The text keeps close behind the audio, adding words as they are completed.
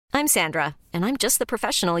I'm Sandra, and I'm just the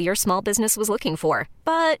professional your small business was looking for.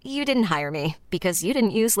 But you didn't hire me because you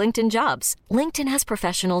didn't use LinkedIn Jobs. LinkedIn has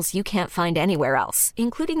professionals you can't find anywhere else,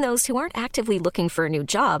 including those who aren't actively looking for a new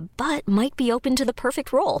job, but might be open to the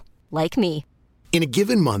perfect role, like me. In a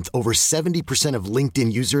given month, over 70% of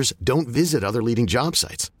LinkedIn users don't visit other leading job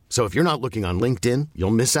sites. So if you're not looking on LinkedIn,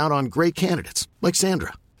 you'll miss out on great candidates like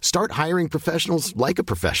Sandra. Start hiring professionals like a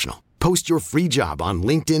professional. Post your free job on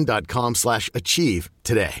linkedin.com/achieve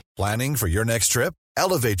today. Planning for your next trip?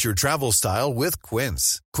 Elevate your travel style with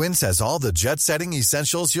Quince. Quince has all the jet-setting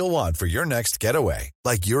essentials you'll want for your next getaway,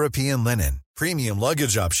 like European linen, premium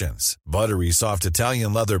luggage options, buttery soft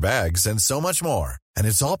Italian leather bags, and so much more. And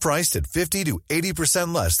it's all priced at 50 to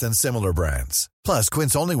 80% less than similar brands. Plus,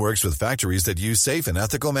 Quince only works with factories that use safe and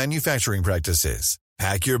ethical manufacturing practices.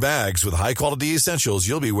 Pack your bags with high-quality essentials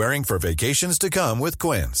you'll be wearing for vacations to come with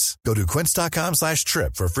Quince. Go to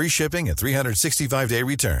quince.com/trip for free shipping and 365-day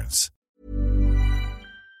returns.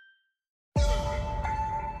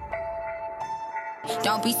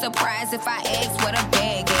 Don't be surprised if I ask what a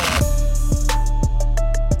bag is.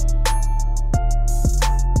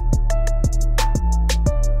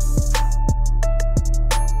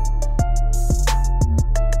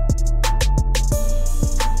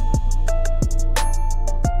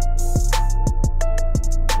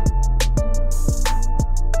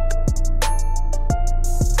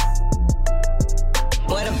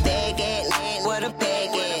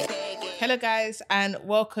 Hello guys, and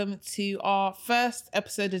welcome to our first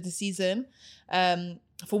episode of the season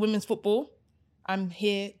for women's football. I'm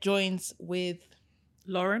here joined with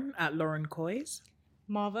Lauren at Lauren Coys,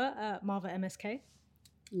 Marva at Marva MSK,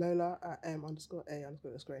 Lola at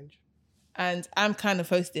M_A_Lestrange. And I'm kind of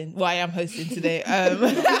hosting. Well, I am hosting today.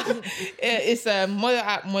 It's Moya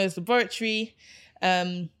at Moya's Laboratory.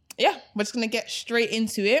 We're just going to get straight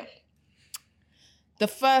into it. The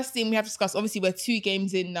first thing we have to discuss, obviously we're 2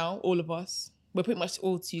 games in now, all of us. We're pretty much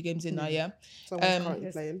all 2 games in now, yeah? Someone's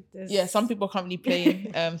currently playing. Yeah, some people are currently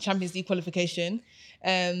playing Champions League qualification.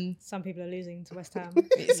 Some people are losing to West Ham.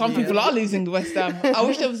 Some people are losing to West Ham. I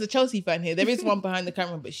wish there was a Chelsea fan here. There is one behind the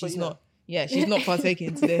camera, but she's not. Yeah, she's not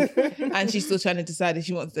partaking today. And she's still trying to decide if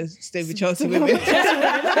she wants to stay with Chelsea with it.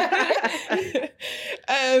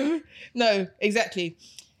 No, exactly.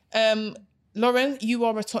 Lauren, you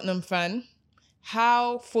are a Tottenham fan.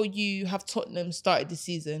 How, for you, have Tottenham started the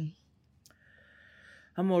season?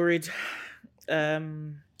 I'm worried. That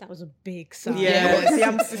was a big sign. Yeah,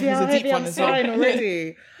 See, I'm a deep one as well.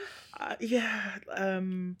 already.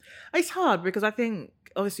 It's hard because I think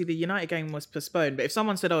obviously the United game was postponed. But if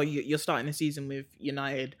someone said, "Oh, you're starting the season with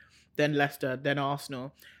United, then Leicester, then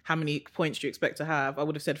Arsenal, how many points do you expect to have?" I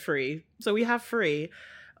would have said 3. So we have 3,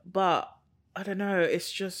 but I don't know.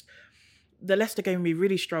 It's just the Leicester game, we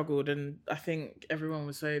really struggled, and I think everyone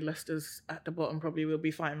would say Leicester's at the bottom, probably will be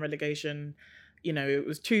fighting relegation. You know, it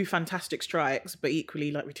was 2 fantastic strikes, but equally,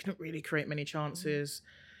 like, we didn't really create many chances.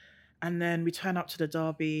 And then we turn up to the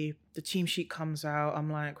derby, the team sheet comes out.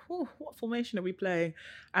 I'm like, oh, what formation are we playing?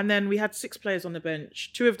 And then we had 6 players on the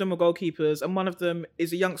bench. 2 of them were goalkeepers, and one of them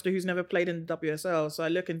is a youngster who's never played in the WSL. So I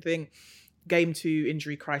look and think, game 2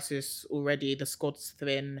 injury crisis already. The squad's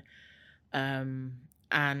thin,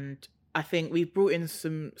 and I think we've brought in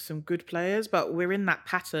some good players, but we're in that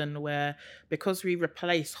pattern where because we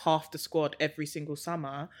replace half the squad every single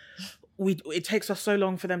summer, it takes us so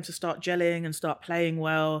long for them to start gelling and start playing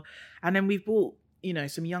well. And then we've brought,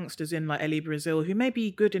 some youngsters in like Ellie Brazil, who may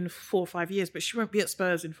be good in 4 or 5 years, but she won't be at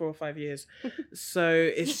Spurs in 4 or 5 years. So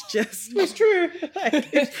it's just, it's true.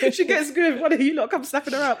 Like, if she gets good, why don't you not come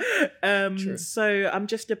snapping her up? So I'm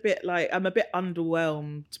just I'm a bit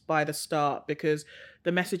underwhelmed by the start, because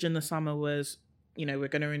the message in the summer was, we're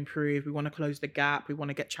going to improve. We want to close the gap. We want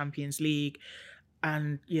to get Champions League.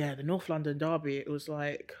 And yeah, the North London derby, it was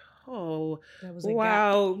like, oh,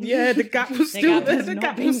 wow. Gap. Yeah, the gap was still there. The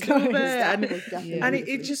gap was still there. And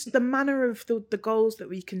it just, the manner of the goals that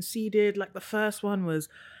we conceded, like the first one was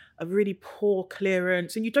a really poor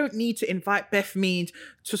clearance. And you don't need to invite Beth Mead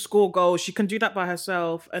to score goals. She can do that by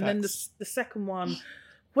herself. And then the second one,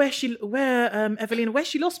 where she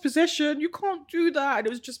lost possession, you can't do that. And it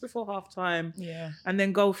was just before half time. Yeah. And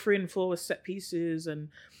then goal 3 and 4 was set pieces, and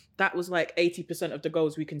that was like 80% of the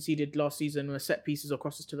goals we conceded last season were set pieces or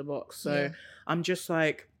crosses to the box. So I'm just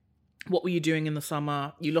like, what were you doing in the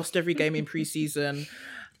summer? You lost every game in pre-season.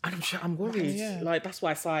 And I'm worried. Yeah. Like, that's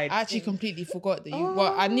why I sighed. I actually completely forgot that you...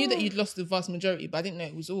 Well, I knew that you'd lost the vast majority, but I didn't know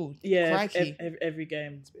it was all. Yeah, every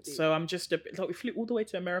game. So I'm just a bit... Like, we flew all the way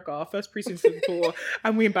to America, our first pre-season tour,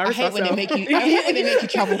 and we embarrassed ourselves. I hate when they make you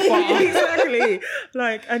travel far. Exactly.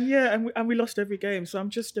 Like, and we lost every game. So I'm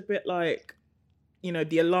just a bit like...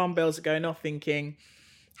 the alarm bells are going off thinking,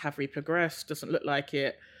 have we progressed? Doesn't look like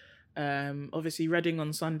it. Obviously Reading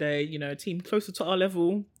on Sunday, a team closer to our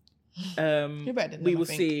level. You're better than we them, will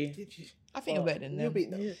I think. see. I think you're better than them. beat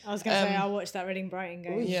them. I was gonna say I watched that Reading Brighton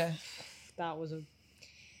game. Yeah, That was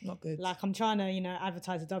not good. like I'm trying to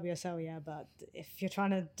advertise the WSL, but if you're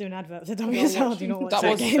trying to do an advert for the WSL, do not watch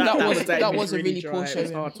that game. That was a really poor dry. show. It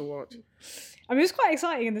was hard to watch. I mean, it was quite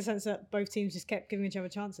exciting in the sense that both teams just kept giving each other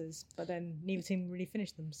chances, but then neither team really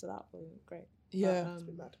finished them, so that wasn't great. Yeah,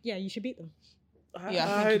 But, yeah, you should beat them. Yeah,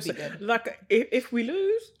 I I think hope you'd be so. good. Like if we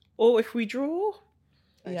lose or if we draw,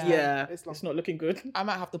 Yeah. it's not looking good. I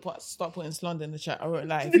might have to start putting Slaughter in the chat. I won't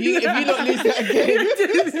lie. If you don't lose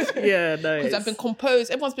that game, Yeah, no. because I've been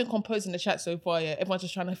composed. Everyone's been composed in the chat so far. Yeah, everyone's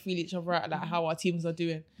just trying to feel each other out, like how our teams are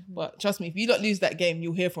doing. But trust me, if you don't lose that game,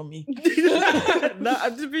 you'll hear from me. No,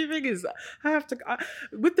 the thing is,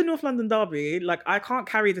 with the North London derby, like I can't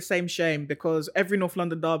carry the same shame because every North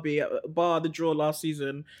London derby, bar the draw last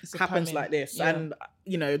season, It's a happens panic. like this, Yeah. and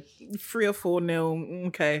 3 or 4-0,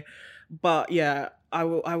 okay, but yeah, I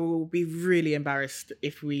will be really embarrassed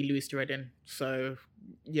if we lose to Reading. So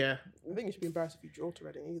yeah, I think you should be embarrassed if you draw to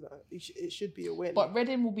Reading either. It should be a win. But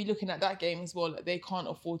Reading will be looking at that game as well. Like they can't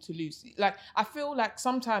afford to lose. Like I feel like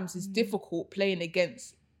sometimes it's difficult playing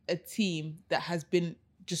against a team that has been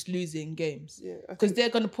just losing games. Yeah, Because they're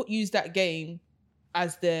gonna use that game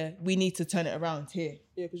as we need to turn it around here.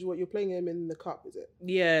 Yeah, because you're playing him in the cup, is it?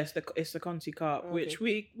 yeah, it's the Conti Cup, Okay. which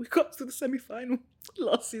we got to the semi-final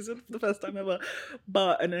last season for the first time ever,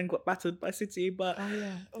 and then got battered by City. But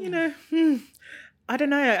I don't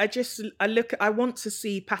know. I want to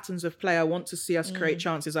see patterns of play. I want to see us create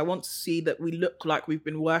chances. I want to see that we look like we've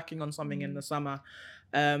been working on something in the summer.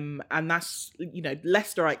 And that's,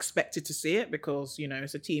 Leicester, I expected to see it because,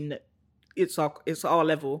 it's a team that it's our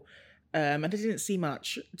level. And I didn't see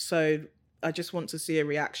much. So I just want to see a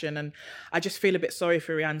reaction. And I just feel a bit sorry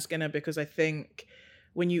for Rianne Skinner because I think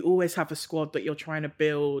when you always have a squad that you're trying to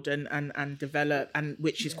build and develop, and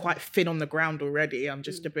which is quite thin on the ground already, I'm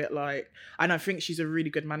just a bit like, and I think she's a really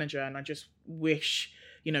good manager, and I just wish,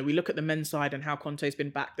 we look at the men's side and how Conte's been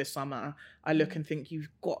back this summer. I look and think you've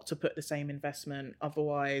got to put the same investment,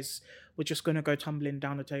 otherwise we're just going to go tumbling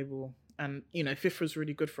down the table. And, fifth was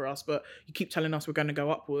really good for us, but you keep telling us we're going to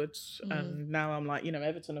go upwards. And now I'm like,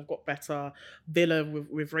 Everton have got better. Villa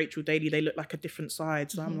with Rachel Daly, they look like a different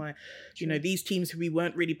side. So I'm like, these teams who we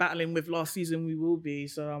weren't really battling with last season, we will be.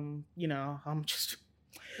 So, I'm just...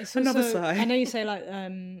 It's another also, side. I know you say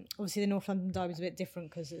obviously the North London derby is a bit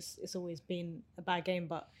different because it's always been a bad game,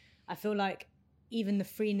 but I feel like even the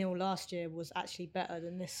 3-0 last year was actually better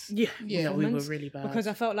than this. Yeah, we were performance, really bad. because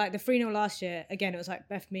I felt like the 3-0 last year, again, it was like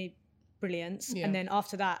Beth Mead brilliance, and then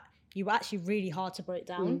after that you were actually really hard to break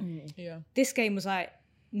down. Yeah. This game was like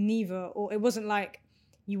neither, or it wasn't like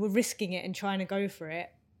you were risking it and trying to go for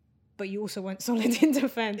it, but you also weren't solid in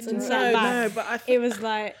defence and sat back. No, but it was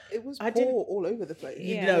like It was poor all over the place.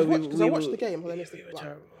 Yeah. No, Because I watched the game. we I were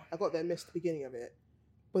terrible. I got there, missed the beginning of it,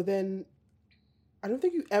 but then I don't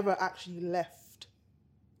think you ever actually left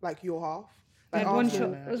like your half. they Like had one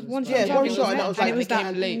Arsenal- shot. It was one shot. Yeah, one Jarvis, shot, and that wasn't was it? like it was the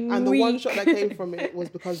that game late. And the one weak- shot that came from it was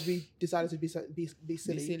because we decided to be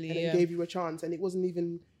silly, silly, and yeah. it gave you a chance, and it wasn't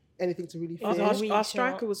even anything to really was fear. a Our, weak our shot.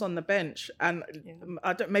 striker was on the bench, and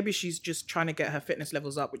I don't. Maybe she's just trying to get her fitness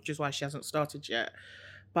levels up, which is why she hasn't started yet.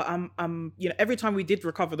 But every time we did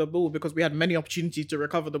recover the ball, because we had many opportunities to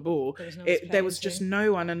recover the ball, There was no one to play there was into. just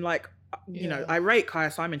no one. And I rate Kaya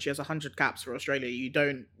Simon. She has 100 caps for Australia. You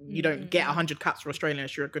don't get 100 caps for Australia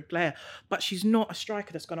unless you're a good player. But she's not a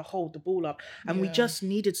striker that's going to hold the ball up. And we just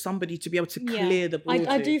needed somebody to be able to clear the ball.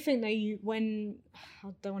 I do think that when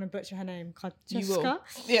I don't want to butcher her name, You will. Kaczewska.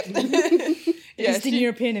 Yep. Eastern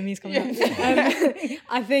European and he's coming up.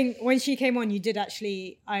 I think when she came on, you did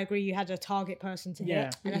actually, I agree, you had a target person to hit. Yeah.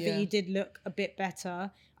 And I Yeah. think you did look a bit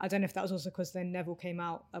better. I don't know if that was also because then Neville came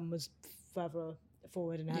out and was further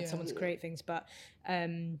forward and had someone to create things. But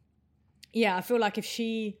I feel like if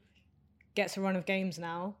she gets a run of games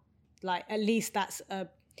now, like at least that's a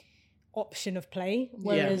option of play,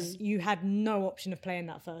 whereas you had no option of play in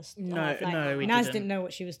that first half. Like, we Naz didn't. didn't know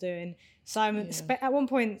what she was doing. Simon, at one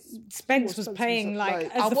point, Spence was Spence playing was, like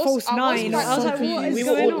like- as the false I was nine. quite I was like, confused. what is We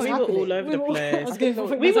were going all- on? we were all over the place. I was going for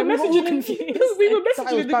We were messaging confused. we were That messaging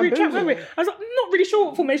was in the group chat, weren't we? bamboozling. I was like, I'm not really sure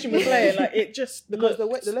what formation we're playing. Like it just Because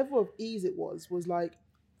looked... the level of ease it was like,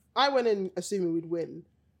 I went in assuming we'd win.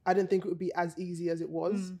 I didn't think it would be as easy as it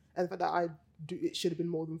was, and the fact that it should have been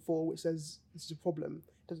more than 4, which says this is a problem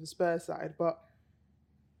to the Spurs side. But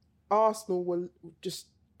Arsenal were just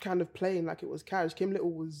kind of playing like it was carriage. Kim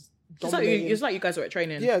Little was dominating. It's like you guys were at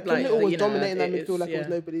training. Yeah, Kim Little was dominating that it's- midfield like it was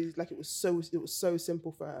yeah. nobody's. Like it was so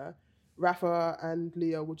simple for her. Rafa and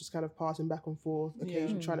Leah were just kind of passing back and forth,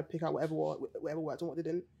 occasionally trying to pick out whatever worked and what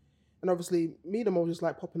didn't. And obviously, Miedema was just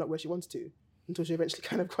like popping up where she wanted to until she eventually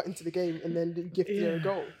kind of got into the game and then gifted her a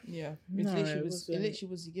goal. Yeah, No, it it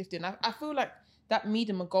literally was a gift. And I feel like that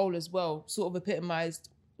Miedema goal as well sort of epitomised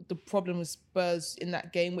the problem with Spurs in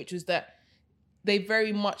that game, which was that they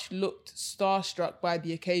very much looked starstruck by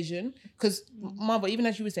the occasion. Because, Marva, even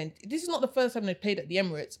as you were saying, this is not the first time they played at the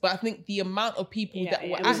Emirates, but I think the amount of people that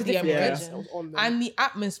were it at was a the different Emirates occasion. That was on them. and the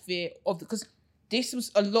atmosphere of because this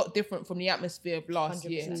was a lot different from the atmosphere of last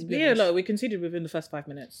year. 100%. to be Yeah, honest. look, we conceded within the first 5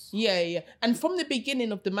 minutes. Yeah. And from the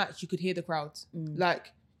beginning of the match, you could hear the crowd.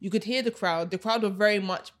 Like, you could hear the crowd. The crowd were very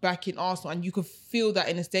much backing Arsenal, and you could feel that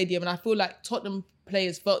in the stadium. And I feel like Tottenham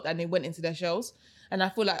players felt that and they went into their shells. And I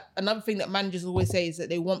feel like another thing that managers always say is that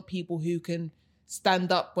they want people who can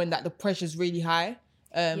stand up when the pressure's really high.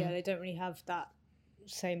 Yeah, they don't really have that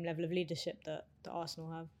same level of leadership that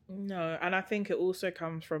Arsenal have. No, and I think it also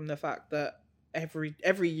comes from the fact that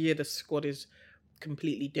every year the squad is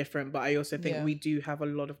completely different, but I also think we do have a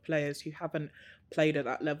lot of players who haven't played at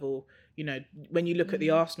that level. You know, when you look at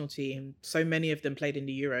the Arsenal team, so many of them played in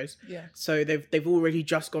the Euros. Yeah. So they've already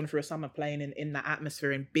just gone through a summer playing in that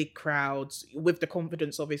atmosphere in big crowds with the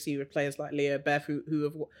confidence, obviously, with players like Leah, Beth, who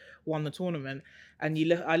have won the tournament. And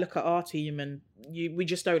I look at our team, and we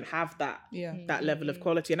just don't have that level of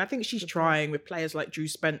quality. And I think she's trying with players like Drew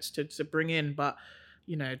Spence to bring in, but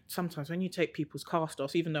you know, sometimes when you take people's cast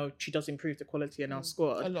offs, even though she does improve the quality in our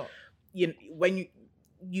squad, a lot. When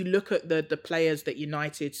you look at the players that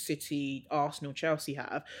United, City, Arsenal, Chelsea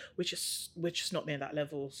have, we're just not near that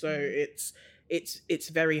level. So it's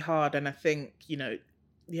very hard. And I think, you know,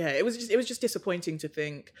 it was just disappointing to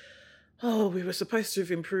think, oh, we were supposed to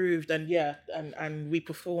have improved, and we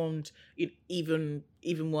performed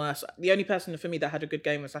even worse. The only person for me that had a good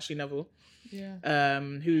game was Ashley Neville,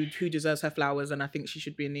 who deserves her flowers, and I think she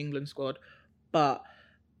should be in the England squad. But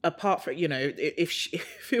apart from, you know,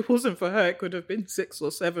 if it wasn't for her, it could have been 6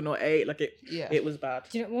 or 7 or 8. Like it was bad.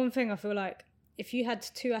 Do you know one thing? I feel like if you had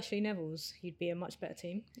 2 Ashley Nevilles, you'd be a much better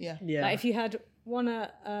team. Yeah. Like if you had one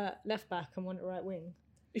at left back and one at right wing.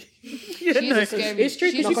 It's true,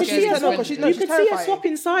 she's because a you scary- could she's see her terrifying.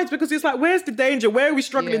 swapping sides, because it's like, where's the danger? Where are we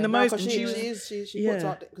struggling the No, most? 'cause And she was- puts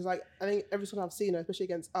out, because like I think every time I've seen her, especially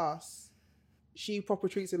against us, she proper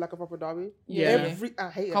treats it like a proper derby. Yeah. I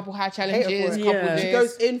hate her. Couple high I hate her challenges, for it. couple Yeah. She this.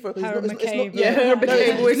 goes in for it. 'Cause Her and it's not, McCabe. Yeah, her and no, McCabe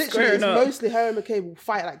it's always literally, squaring it's up. mostly her and McCabe will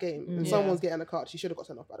fight that game, and someone's getting a card. She should have got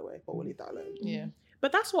sent off, by the way, but we'll leave that alone. Yeah.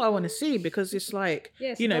 But that's what I want to see, because it's like,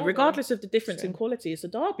 Yeah, it's you a know, derby. regardless of the difference in quality, it's a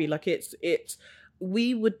derby. Like it's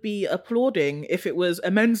we would be applauding if it was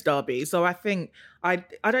a men's derby. So I think I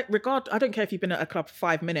don't care if you've been at a club for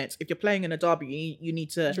 5 minutes. If you're playing in a derby, you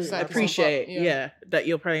need to Psych appreciate yourself up, that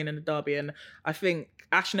you're playing in a derby. And I think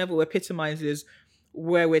Ash Neville epitomizes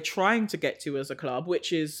where we're trying to get to as a club,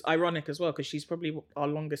 which is ironic as well, because she's probably our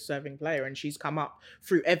longest serving player, and she's come up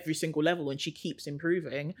through every single level and she keeps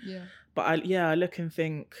improving. Yeah. But I look and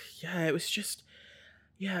think, it was just,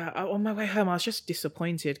 on my way home, I was just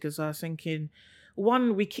disappointed, because I was thinking,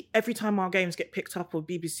 one, every time our games get picked up on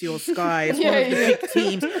BBC or Sky, it's one of the big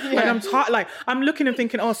teams. And I'm looking and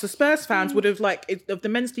thinking, so Spurs fans would have of the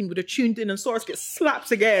men's team would have tuned in and saw us get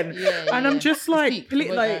slapped again. And I'm just peak,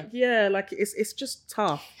 won't it's just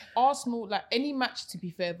tough. Arsenal, like any match, to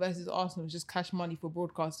be fair, versus Arsenal is just cash money for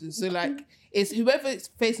broadcasters. So like, it's whoever is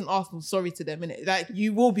facing Arsenal, sorry to them, innit? Like,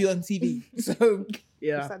 you will be on TV. So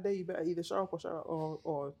It's that day you better either show up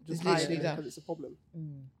or just It's hide literally it that. because it's a problem.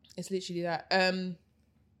 it's literally that.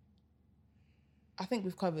 I think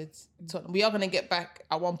we've covered Tottenham. We are going to get back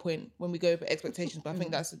at one point when we go over expectations, but I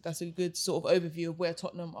think that's a good sort of overview of where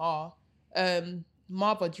Tottenham are.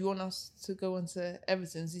 Marva, do you want us to go on to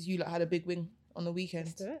Everton, since you had a big win on the weekend?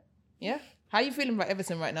 Let's do it. Yeah? How are you feeling about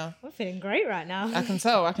Everton right now? I'm feeling great right now. I can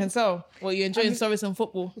tell. Well, you're enjoying Saracen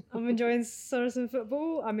football. I'm enjoying Saracen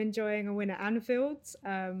football. I'm enjoying a win at Anfield.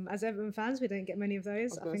 As Everton fans, we don't get many of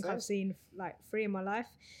those. I think I've seen 3 in my life,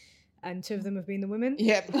 and 2 of them have been the women.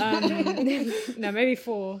 Yep. No, maybe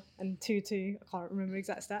 4 and 2. I can't remember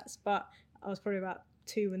exact stats, but I was probably about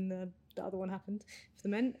 2 when the other one happened for the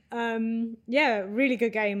men. Really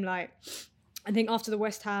good game. Like, I think after the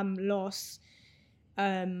West Ham loss,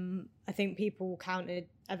 I think people counted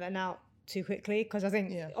Everton out too quickly, because I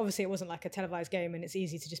think obviously it wasn't like a televised game, and it's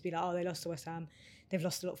easy to just be like, they lost to West Ham, they've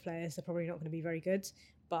lost a lot of players, they're probably not going to be very good.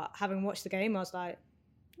 But having watched the game, I was like,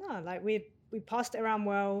 no, like we passed it around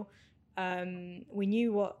well. We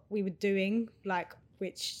knew what we were doing, like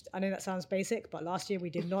which I know that sounds basic, but last year we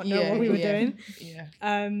did not know what we were doing. Yeah.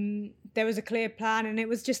 There was a clear plan, and it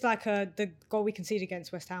was just like the goal we conceded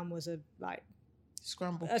against West Ham was a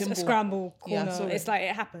Scramble. a scramble Yeah, corner. It's like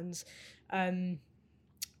it happens.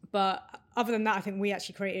 But other than that, I think we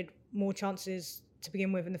actually created more chances to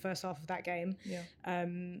begin with in the first half of that game. Yeah.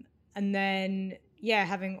 And then,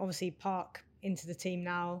 having obviously Park into the team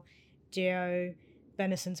now, Gio,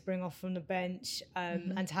 Benison to bring off from the bench,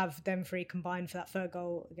 and to have them three combined for that third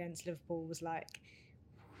goal against Liverpool was like,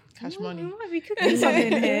 Cash money. We might be cooking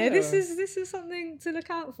something here. This is something to look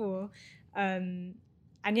out for. And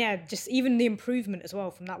just even the improvement as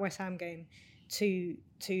well from that West Ham game to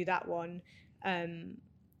that one. And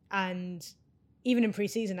even in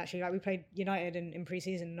pre-season, actually, like we played United in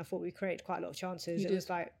pre-season, and I thought we created quite a lot of chances. It was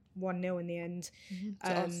like 1-0 in the end.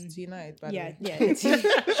 To United, by the way. Yeah.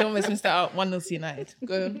 She almost missed that out. 1-0 to United.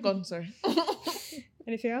 Go on, sorry.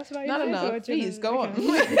 Anything else about No, United? no. Please, go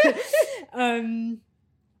on.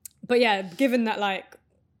 But yeah, given that, like,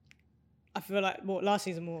 I feel like last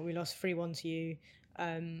season we lost 3-1 to you,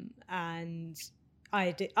 and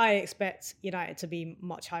I expect United to be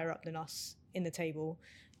much higher up than us in the table.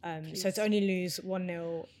 So to only lose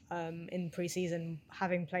 1-0 in pre-season,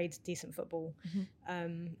 having played decent football,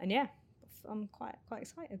 and I'm quite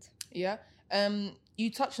excited. Yeah.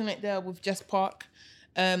 You touched on it there with Jess Park.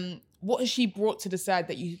 What has she brought to the side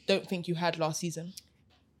that you don't think you had last season?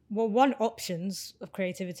 Well, one, options of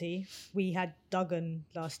creativity. We had Duggan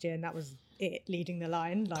last year, and that was it, leading the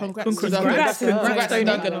line. Like, Congrats to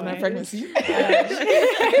Duggan on her pregnancy.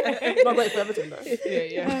 Not great for Everton though.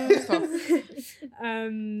 Yeah. It's tough.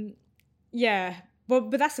 Well,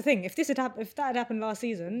 but that's the thing. If that had happened last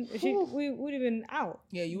season, we would have been out.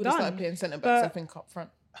 Yeah, you would have started playing centre backs, I think, up front.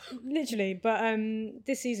 Literally, but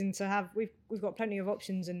this season we've got plenty of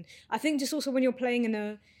options, and I think just also when you're playing in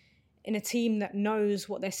a team that knows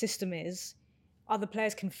what their system is, other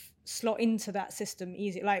players can slot into that system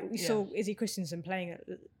easy. Like we saw Izzy Christensen playing at,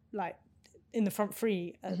 like, in the front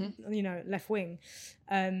three, left wing,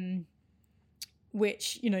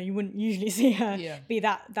 which you wouldn't usually see her be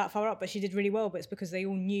that far up, but she did really well. But it's because they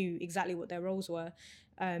all knew exactly what their roles were.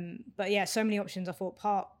 But so many options. I thought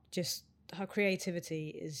Park, just her creativity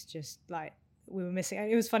is just like, we were missing.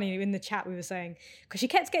 It was funny in the chat we were saying, because she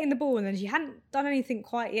kept getting the ball and then she hadn't done anything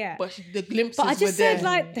quite yet. But the glimpses But I just were said there.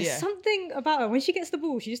 like, there's something about her when she gets the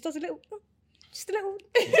ball. She just does a little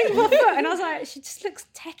thing with her foot, and I was like, she just looks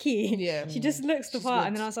techie. Yeah, she just looks the part.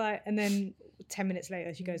 And then I was like, and then 10 minutes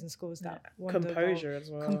later she goes and scores that wonder Composure goal. as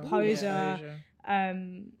well. Composure.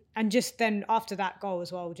 And just then after that goal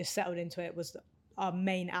as well, just settled into it, was our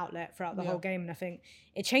main outlet throughout the whole game. And I think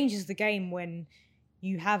it changes the game when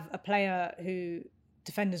you have a player who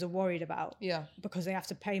defenders are worried about, because they have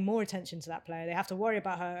to pay more attention to that player. They have to worry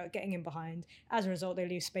about her getting in behind. As a result, they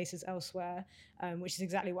lose spaces elsewhere, which is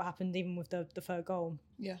exactly what happened even with the third goal.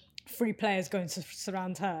 Yeah, 3 players going to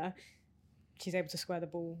surround her. She's able to square the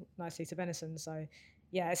ball nicely to Benison. So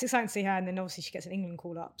it's exciting to see her. And then obviously she gets an England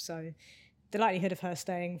call up, so the likelihood of her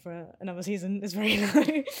staying for another season is very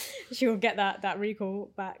low. She will get that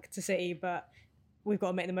recall back to City, but we've got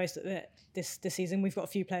to make the most of it this season. We've got a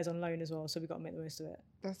few players on loan as well, so we've got to make the most of it.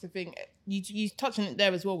 That's the thing. You touched on it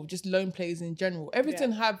there as well, with just loan players in general.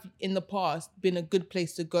 Everton have in the past been a good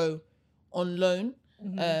place to go on loan.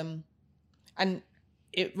 And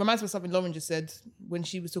it reminds me of something Lauren just said when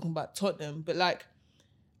she was talking about Tottenham. But like,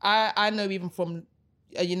 I know even from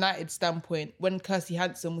a United standpoint, when Kirsty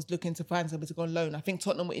Hansen was looking to find somebody to go on loan, I think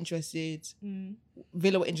Tottenham were interested,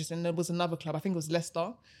 Villa were interested, and there was another club, I think it was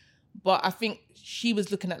Leicester. But I think she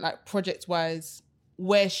was looking at, like, project-wise,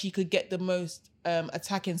 where she could get the most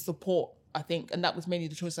attacking support, I think. And that was mainly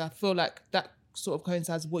the choice. I feel like that sort of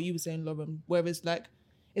coincides with what you were saying, Lauren. Whereas, like,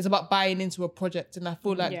 it's about buying into a project. And I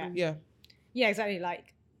feel like, Yeah, exactly.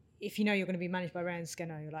 Like, if you know you're going to be managed by Ryan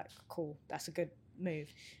Skenno, you're like, cool, that's a good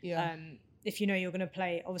move. Yeah. If you know you're going to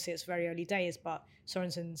play, obviously it's very early days, but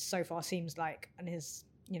Sorensen so far seems like, and his,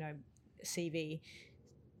 CV,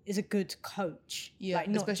 is a good coach. Yeah, like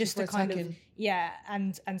not just a kind of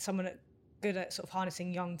and someone good at sort of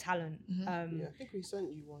harnessing young talent. I think we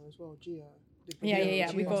sent you one as well, Gia.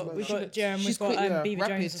 We've got Gia, and we've got Beaver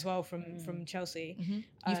Jones as well from Chelsea.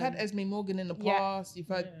 You've had Esme Morgan in the past. You've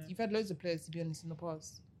had loads of players, to be honest, in the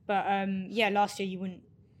past. But last year you wouldn't.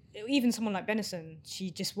 Even someone like Benison,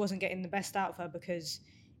 she just wasn't getting the best out of her, because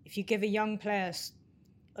if you give a young player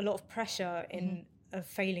a lot of pressure in a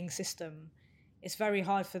failing system, it's very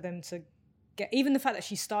hard for them to get. Even the fact that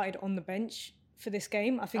she started on the bench for this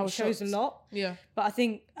game, I think shows a lot. Yeah. But I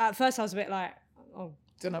think at first I was a bit like, oh,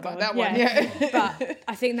 don't know about that one. Yeah. But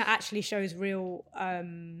I think that actually shows real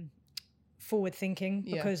forward thinking,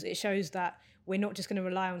 because it shows that we're not just going to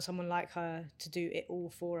rely on someone like her to do it all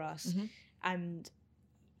for us. And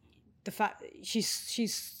the fact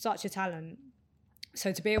she's such a talent.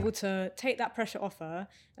 So to be able to take that pressure off her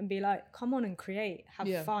and be like, come on and create,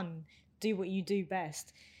 have fun, do what you do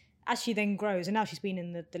best. As she then grows, and now she's been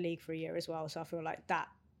in the league for a year as well, so I feel like that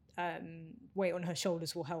weight on her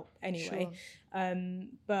shoulders will help anyway.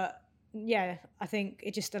 But yeah, I think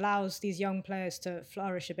it just allows these young players to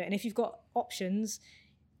flourish a bit. And if you've got options,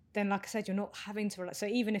 then like I said, you're not having to rely. So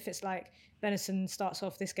even if it's like Benison starts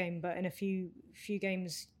off this game, but in a few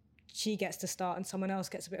games she gets to start and someone else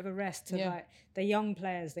gets a bit of a rest, to like the young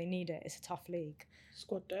players, they need it. It's a tough league.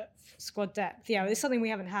 Squad depth. Yeah, it's something we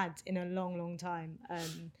haven't had in a long time.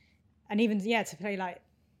 And even to play like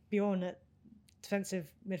Bjorn at defensive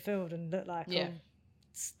midfield and look like a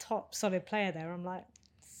top solid player there, I'm like,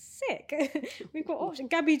 sick. We've got options.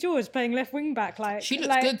 Gabby George playing left wing back, like she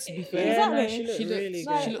looks good, to be fair. Exactly. She looks really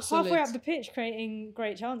good. She looks halfway solid. up the pitch, creating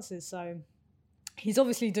great chances. So he's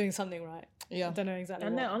obviously doing something right. Yeah, I don't know exactly.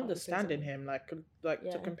 And what, they're understanding him, like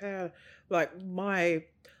Yeah. to compare, like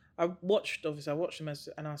I watched them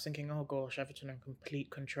and I was thinking, oh gosh, Everton in complete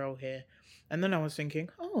control here. And then I was thinking,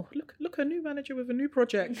 oh, look, a new manager with a new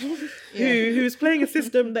project who's playing a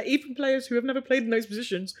system that even players who have never played in those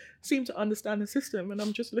positions seem to understand the system. And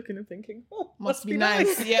I'm just looking and thinking, oh, must be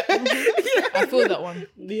nice. Yeah. I feel that one.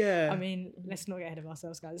 Yeah. I mean, let's not get ahead of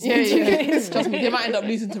ourselves, guys. Yeah. Trust me, they might end up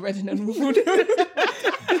losing to Reading and Wood.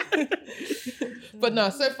 But no,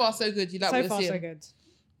 so far so good. You like what you're seeing? So good.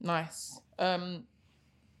 Nice. I'm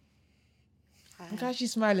glad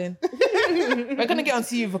she's smiling. We're going to get on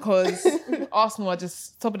to you because Arsenal are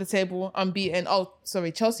just top of the table, unbeaten. Oh,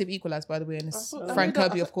 sorry, Chelsea have equalised, by the way, and it's Frank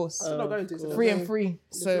Kirby, of course. Still not going to. 3-3.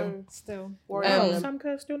 So, Still. Sam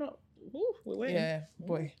Kerr still not. Ooh, we're waiting. yeah,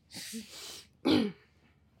 boy.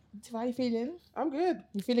 How are you feeling? I'm good.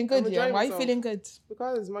 You feeling good, I'm yeah? enjoying Why are you myself. feeling good?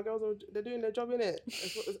 Because my girls they're doing their job, innit?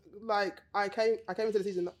 It's like I came into the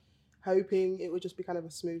season hoping it would just be kind of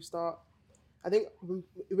a smooth start. I think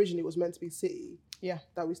originally it was meant to be City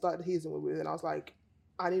that we started the season with, and I was like,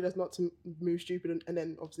 I need us not to move stupid, and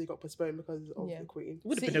then obviously got postponed because of the Queen.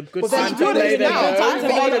 Would have been a good But then time to play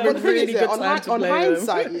them. But the thing is, good time to on play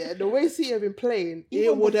hindsight, them. the way City have been playing, Even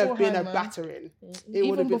it would have been a beforehand, man. battering.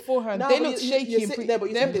 Even beforehand, they looked shaky.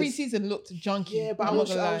 Their pre-season looked junky. Yeah, but I'm I not was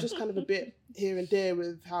gonna lie. just kind of a bit here and there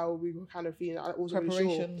with how we were kind of feeling. I wasn't really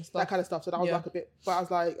sure. Preparation stuff. That kind of stuff. So that was like a bit, but I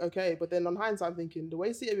was like, okay. But then on hindsight, I'm thinking the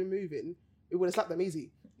way City have been moving, it would have slapped them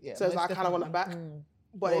easy. Yeah, So it's like I kind of want that back.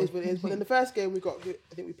 But it is what it is. But in the first game, we got,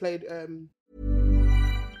 I think we played.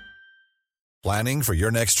 Planning for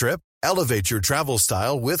your next trip? Elevate your travel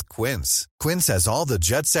style with Quince. Quince has all the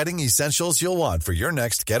jet-setting essentials you'll want for your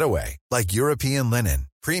next getaway, like European linen,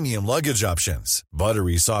 premium luggage options,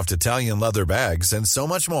 buttery soft Italian leather bags, and so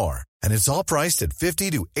much more. And it's all priced at 50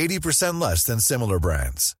 to 80% less than similar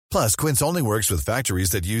brands. Plus, Quince only works with factories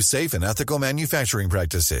that use safe and ethical manufacturing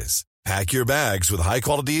practices. Pack your bags with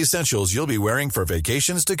high-quality essentials you'll be wearing for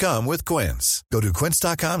vacations to come with Quince. Go to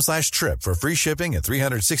quince.com/trip for free shipping and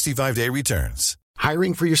 365-day returns.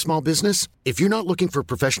 Hiring for your small business? If you're not looking for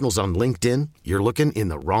professionals on LinkedIn, you're looking in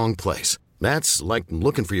the wrong place. That's like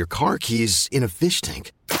looking for your car keys in a fish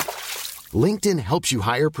tank. LinkedIn helps you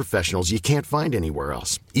hire professionals you can't find anywhere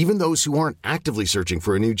else, even those who aren't actively searching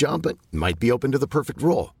for a new job but might be open to the perfect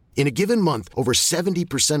role. In a given month, over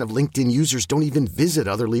 70% of LinkedIn users don't even visit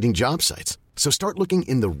other leading job sites. So start looking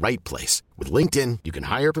in the right place. With LinkedIn, you can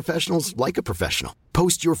hire professionals like a professional.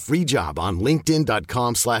 Post your free job on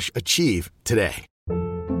linkedin.com/achieve today.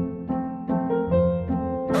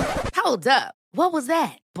 Hold up. What was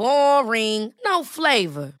that? Boring. No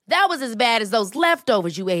flavor. That was as bad as those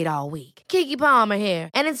leftovers you ate all week. Keke Palmer here,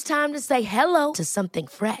 and it's time to say hello to something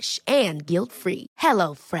fresh and guilt-free.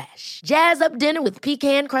 Hello Fresh. Jazz up dinner with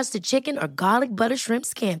pecan-crusted chicken or garlic butter shrimp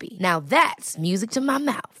scampi. Now that's music to my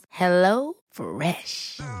mouth. Hello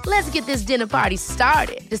Fresh. Let's get this dinner party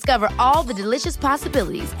started. Discover all the delicious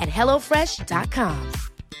possibilities at hellofresh.com.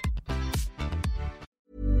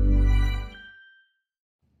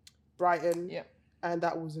 Brighton, and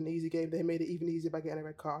that was an easy game. They made it even easier by getting a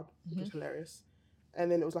red card, which was hilarious. And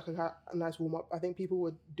then it was like a nice warm up. I think people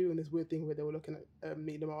were doing this weird thing where they were looking at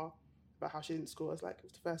Miedemar about how she didn't score. It's like it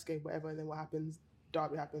was the first game, whatever. And then what happens?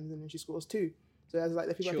 Derby happens, and then she scores 2. So that's like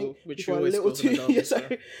the people. I think people were a little too.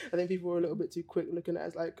 I think people were a little bit too quick looking at it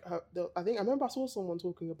as like her. I remember I saw someone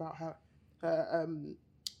talking about her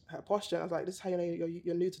posture. And I was like, this is how you know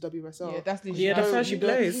you're new to WSL. Yeah, that's how she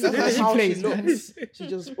plays. That's how she looks. She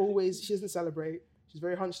just always, she doesn't celebrate. She's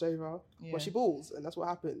very hunched over, but she balls, and that's what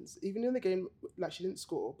happens. Even in the game, like she didn't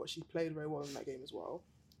score, but she played very well in that game as well.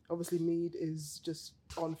 Obviously, Mead is just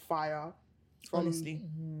on fire. From Honestly.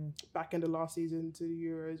 back end of last season to the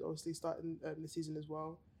Euros, obviously starting the season as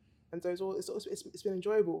well. And so it's been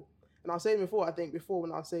enjoyable. And I was saying before,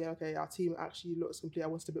 when I was saying, okay, our team actually looks complete, I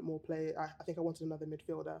wanted a bit more play. I think I wanted another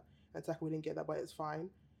midfielder and tackle. We didn't get that, but it's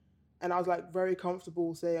fine. And I was like very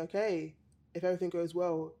comfortable saying, okay, if everything goes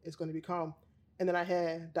well, it's going to be calm. And then I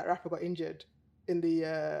hear that Rafa got injured in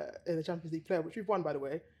the Champions League player, which we've won, by the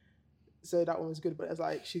way. So that one was good, but it's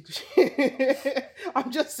like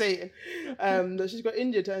I'm just saying that she's got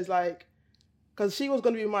injured, and it's like, because she was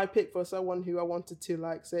going to be my pick for someone who I wanted to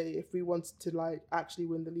like say if we wanted to like actually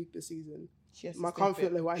win the league this season. My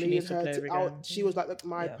confidence level, I needed her to. She was like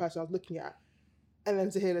my person I was looking at, and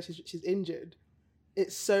then to hear that she's injured,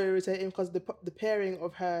 it's so irritating because the pairing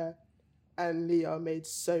of her and Leah made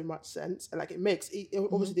so much sense, and like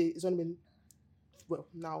obviously it's only been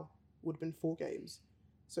now would have been 4 games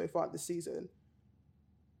so far this season,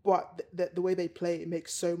 but the way they play, it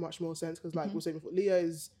makes so much more sense because like we were saying before, Leah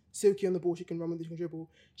is silky on the ball, she can run with it, she can dribble,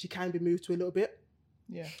 she can be moved to a little bit.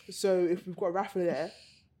 Yeah. So if we've got Rafa there,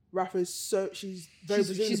 she's very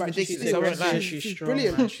she's ridiculous. She's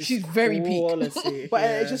brilliant. She's very peak. But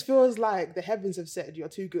it just feels like the heavens have said you're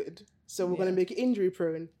too good, so we're going to make it injury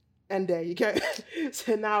prone, and there you go.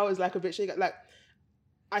 So now it's like a bit shaky. Like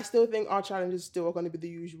I still think our challenges still are going to be the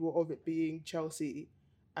usual of it being Chelsea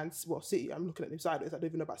and City. I'm looking at them sideways. I don't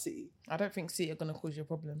even know about City. I don't think City are going to cause you a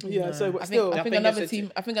problem. Yeah, no. So I think another team.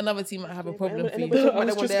 I think another team might have a problem for you. I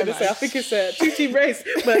was just going to say, I think it's a 2-team race,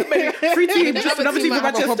 but maybe 3 teams, just another team in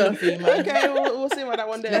Manchester. Okay, we'll see about that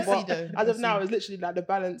one day. But as of now, it's literally like the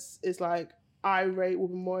balance is like I rate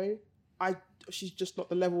Wubben-Moy. She's just not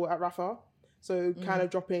the level at Rafa. So kind of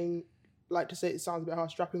dropping, like to say it sounds a bit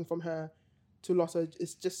harsh, dropping from her to Lotta,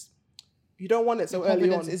 it's just. You don't want it so early on. The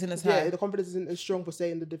confidence isn't as high. Yeah, the confidence isn't as strong for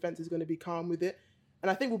saying the defense is going to be calm with it. And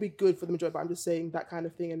I think we'll be good for the majority, but I'm just saying that kind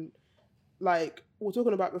of thing. And like we were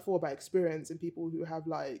talking about before about experience and people who have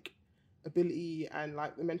like ability and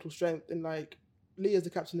like the mental strength. And like Leah's the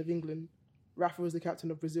captain of England, Rafa was the captain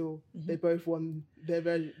of Brazil. They both won their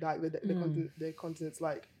very like their continent's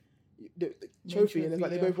like the trophy, and it's like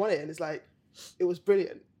they both won it, and it's like it was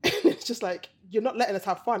brilliant. It's just like you're not letting us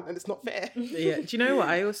have fun, and it's not fair. Yeah. Do you know what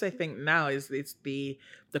I also think now is it's the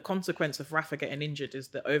consequence of Rafa getting injured is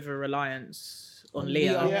the over reliance on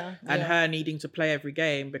Leah and her needing to play every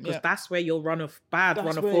game, because that's where your run of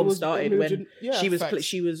form started when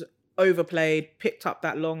she was overplayed, picked up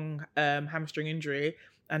that long hamstring injury.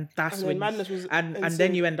 And that's when Madness was and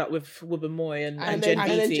then you end up with Wubben-Moy and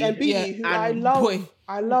Jen Beattie. Who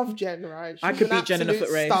I love Jen, right? I could beat Jen in a foot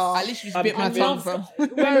race. I literally bit my tongue from.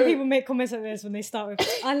 When people make comments like this, when they start with,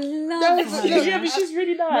 I love her. Yeah, but she's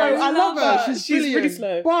really nice. No, I love her. She's really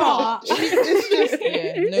slow. But it's just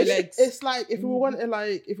no legs. It's like if we want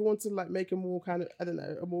to make a more kind of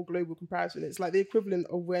a more global comparison, it's like the equivalent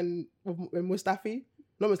of when Mertesacker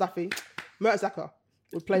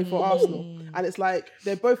would play for Arsenal, and it's like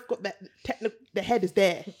they both got that the head is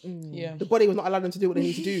there. The body was not allowing them to do what they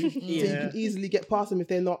need to do. So you can easily get past them if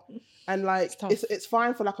they're not. And like it's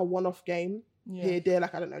fine for like a one-off game here, there,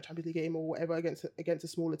 like I don't know, Champions League game or whatever against a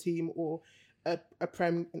smaller team, or a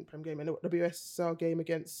prem game and a WSL game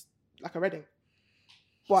against like a Reading.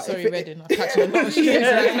 But Reading. I'm catching a lot of strays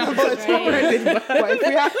right now. But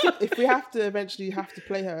if we have to eventually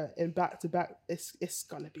play her in back-to-back, it's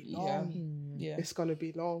gonna be long. Yeah. It's gonna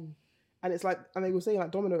be long. And it's like, and they were saying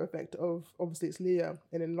like domino effect of obviously it's Leah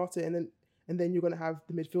and then Lotte, and then you're gonna have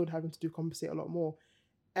the midfield having to compensate a lot more.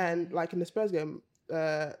 And like in the Spurs game,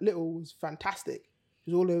 Little was fantastic.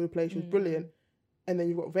 She was all over the place. She was brilliant. And then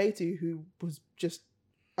you've got Vetu, who was just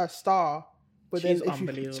a star. But she's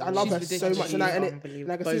unbelievable. I love her so much, and I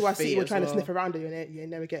can see why City were trying to sniff around her. You ain't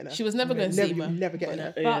never getting her. She was never going to see her. Never getting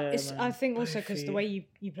her. But I think also because the way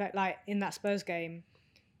you play, like in that Spurs game,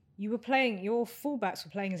 you were playing. Your fullbacks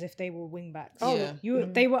were playing as if they were wing backs. Oh, yeah.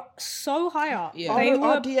 They were so high up. Yeah.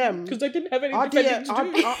 Our DM, because they didn't have any defending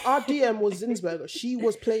to do. Our DM was Zinsberger. She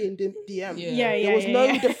was playing DM. Yeah. There was no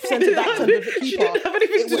centre back and the keeper. She didn't have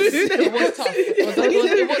anything to do. It was tough.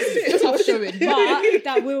 It was tough showing. But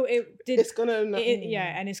that will It's gonna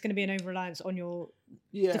and it's gonna be an over reliance on your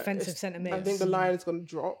defensive centre mid. I think the line is gonna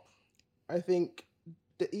drop. I think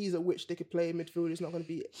the ease at which they could play in midfield is not going to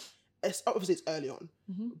be. Obviously, it's early on,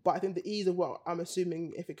 but I think the ease of what I'm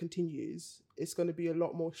assuming if it continues, it's going to be a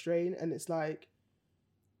lot more strain. And it's like,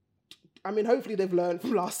 I mean, hopefully they've learned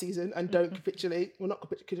from last season and don't capitulate. Well, not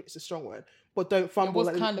capitulate, it's a strong word, but don't fumble.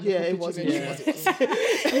 It was kind of it was.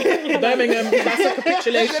 Birmingham, that's a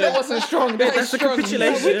capitulation. It wasn't strong. That's a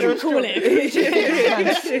capitulation. We can call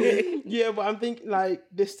it. Yeah, but I'm thinking like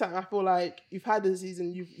this time, I feel like you've had the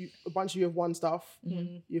season, you a bunch of you have won stuff.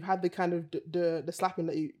 You've had the kind of the slapping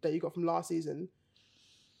that you got from last season.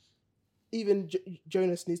 Even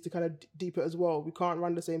Jonas needs to kind of deep it as well. We can't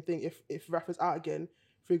run the same thing if Rafa's out again.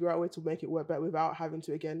 Figure out a way to make it work better without having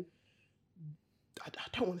to again. I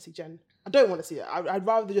don't want to see Jen. I don't want to see it. I'd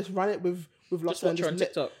rather just run it with Lotta. Just watch her on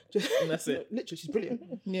TikTok. And that's it. Literally, she's brilliant.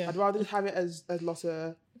 Yeah. I'd rather just have it as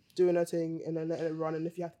Lotta doing her thing and then letting it run. And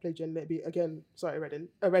if you have to play Jen, let it be again. Sorry,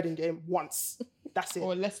 a Reading game once. That's it.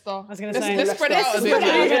 Or Leicester. I was going to say. Let's spread it out a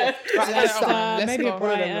bit. Leicester, maybe a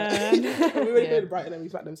Brighton. We already played Brighton and we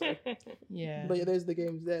slapped them. So. Yeah. But yeah, those are the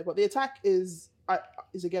games there. But the attack is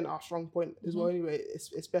again our strong point as well. Anyway,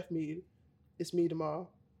 it's Beth Mead, it's Miedema.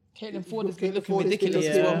 Caitlin Ford has been Caitlin looking Ford has been ridiculous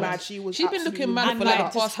looking as well. mad. She's been looking mad for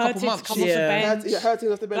like the past couple months. Come off the bench. Her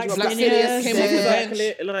team off the bench. Black Sinius came off the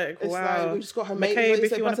bench. Like, It's wow. like we've just got her mate. McCabe,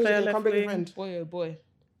 if you want to play a left wing. friend. Boy, oh boy.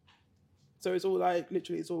 So it's all like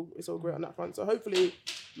literally, it's all great on that front. So hopefully,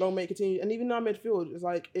 long may continue. And even our midfield is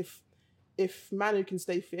like if Manu can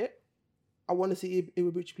stay fit, I want to see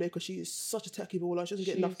Iwabuchi play because she is such a techie baller. She doesn't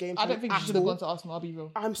get enough game time. I don't think she should have gone to Arsenal. I'll be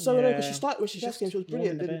real. I'm so annoyed because she started when she first came. She was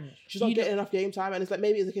brilliant. on the Then bench. she's not getting enough game time, and it's like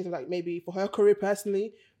maybe it's a case of like maybe for her career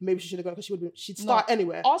personally, maybe she should have gone because she'd start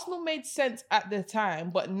anywhere. Arsenal made sense at the time,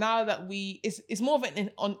 but now that it's more of an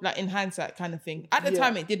in hindsight kind of thing. At the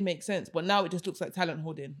time, it did make sense, but now it just looks like talent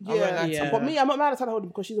holding. But me, I'm not mad at talent holding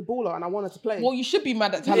because she's a baller and I want her to play. Well, you should be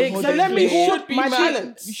mad at talent holding. So let me hold my mad.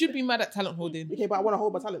 talents. You should be mad at talent holding. Okay, but I want to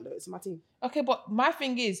hold my talent though. It's my team. Okay, but my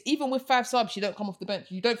thing is, even with 5 subs, she don't come off the bench.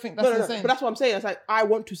 You don't think that's insane? But that's what I'm saying. It's like I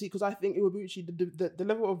want to see because I think Iwabuchi, the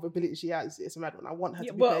level of ability she has, it's a mad one. I want her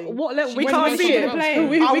to be playing. What level? We When can't she see was it. playing.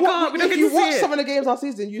 We can't. We don't If get you to watch see some it. of the games last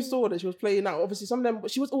season, you saw that she was playing out. Obviously, some of them,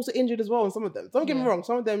 she was also injured as well in some of them. Don't get me wrong.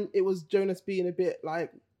 Some of them, it was Jonas being a bit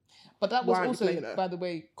like. But that was Why aren't you playing also, her? by the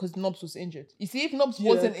way, because Nobs was injured. You see, if Nobs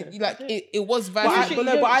wasn't, it was But I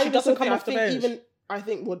valid. also come off the bench. I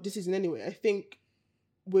think this season anyway. I think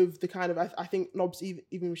with the kind of I think Nobs even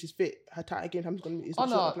when she's fit, her tight game time's going to be. Oh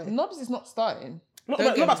no, Nobs is not starting. Not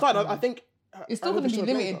about starting. I think it's still going to be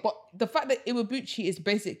limited. But the fact that Iwabuchi is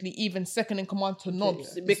basically even second in command to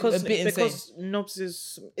Nobs because a bit because insane. Nobs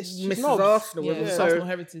is She's Mrs. Nobs. Arsenal. Yeah, and it's so Arsenal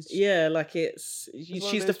heritage. yeah, like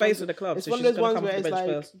she's the face of the club. It's So one she's of those going to ones come where off the it's bench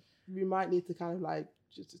like first. we might need to kind of like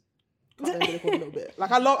just cut the end of the cord a little bit.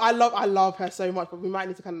 Like I love her so much, but we might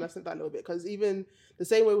need to kind of lessen that a little bit because even the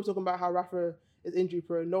same way we're talking about how Rafa is injury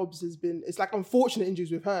prone, Nobs has been. It's like unfortunate injuries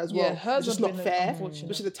with her as well. Yeah, hers it's just have not been fair, unfortunate.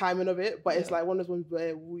 especially the timing of it. But it's like one of those ones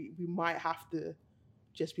where we might have to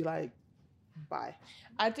just be like, bye.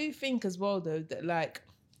 I do think as well though that like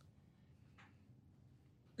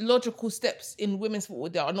logical steps in women's football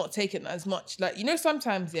that are not taken as much. Like, you know,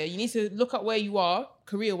 sometimes you need to look at where you are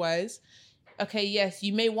career wise. Okay, yes,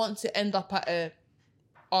 you may want to end up at a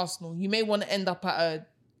Arsenal. You may want to end up at a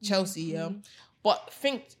Chelsea, but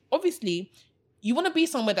obviously you want to be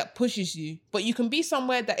somewhere that pushes you, but you can be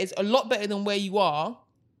somewhere that is a lot better than where you are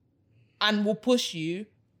and will push you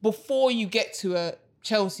before you get to a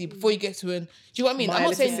Chelsea, before you get to do you know what I mean? I'm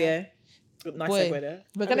not saying nice boy, segue there.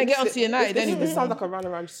 we're gonna get onto United This anyway. sounds like a run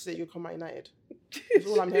around to say you'll come at United. That's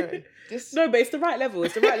all I'm hearing. No, but it's the right level.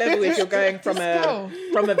 It's the right level if you're going from a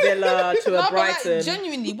Villa to a No, but Brighton. like,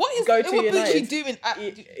 genuinely, what is Go to Iwabuchi United. doing?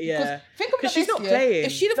 Yeah. Think of Because it she's this not year. playing.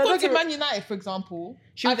 If she'd have No, gone don't to get Man me- United, for example,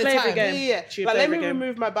 She would at the play every time, game. Yeah. She'd Like, play let me every game.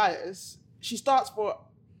 remove my bias. She starts for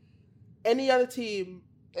any other team.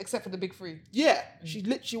 except for the big three. Yeah, she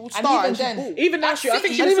literally would And start. even and she'd then- ball. Even now, I think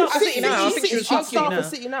City- she would and even start for City now. I think she would start for for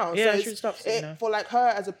City now. Yeah, So she would start for City now. for like her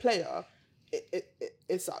as a player,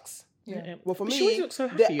 it sucks. Yeah. Well, for But me, she always looks so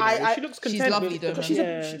happy. She looks she's content. lovely with- though, because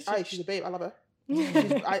man. she's a babe. I love her.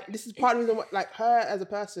 This is part of the reason why, like her as a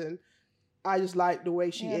person, I just like the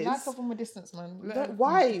way she is. Like her from a distance, man.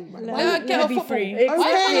 Why? Let her get her be football. free.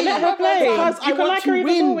 Okay, let her play. Because You I can want like to her even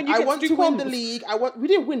more win. when you I get want to to do win the comms. league. We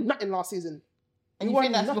didn't win nothing last season. And We you think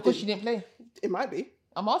won that's nothing. because she didn't play? It might be.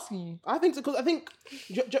 I'm asking you. I think so because I think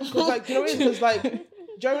because like you know because like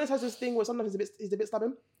Jonas has this thing where sometimes he's a bit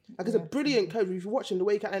stubborn. Like he's a brilliant coach. If you're watching the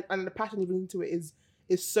way he can and the passion he brings into it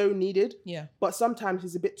is so needed. Yeah. But sometimes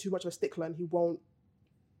he's a bit too much of a stickler and he won't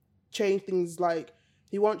change things. Like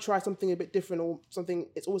he won't try something a bit different or something.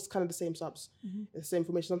 It's always kind of the same subs, the same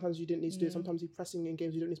formation. Sometimes you didn't need to do it. Sometimes you're pressing in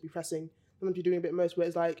games you don't need to be pressing. Sometimes you're doing a bit most where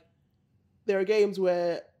it's like there are games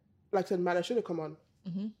where, like I said, Mana should have come on,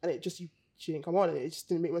 and it just she didn't come on, and it just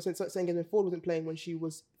didn't make much sense. Like saying Gavin Ford wasn't playing when she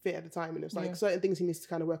was fit at the time, and it's like certain things he needs to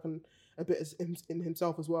kind of work on a bit in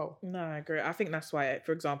himself as well. No, I agree. I think that's why,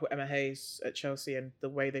 for example, Emma Hayes at Chelsea and the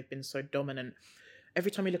way they've been so dominant. Every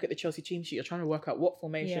time you look at the Chelsea team sheet, you're trying to work out what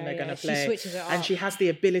formation they're going to play. She switches it up. And she has the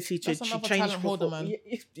ability to That's another change. talent holder, man.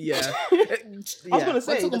 Yeah. I was going to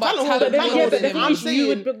say, talking the about talent talent holder, holder, I'm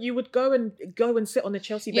saying, you would go and sit on the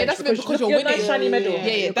Chelsea bench. Yeah, that's because you're you're winning. nice shiny medal.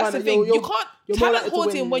 Yeah, that's the kinda- thing. you're- You can't you're more talent likely to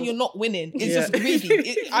hoarding win. when you're not winning. It's Yeah. just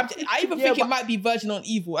greedy. I even think it might be verging on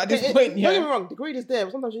evil at this point. Don't get me Yeah. wrong, the greed is there,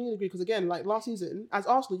 but sometimes you need the greed because again, like last season, as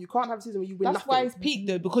Arsenal, you can't have a season where you win That's nothing. why it's peak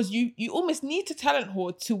though, because you almost need to talent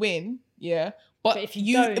hoard to win. Yeah. But But if if you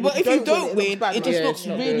you don't- don't win, looks bad, it man. just Yeah, looks it's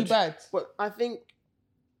not really good. bad. But I think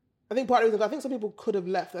part of the reason, I think some people could have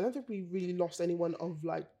left. I don't think we really lost anyone of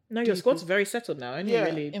like. No, your squad's very settled now. Only Yeah.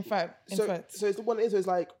 really. In fact. So it's the one is it's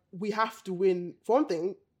like we have to win. For one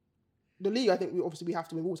thing, the league. I think we have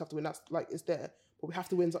to win. We always have to win. That's like it's there, but we have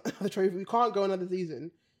to win another trophy. We can't go another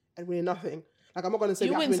season and win nothing. Like I'm not going to say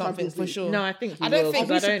You we have win to win something Champions for League. sure. No, I think you I don't will, think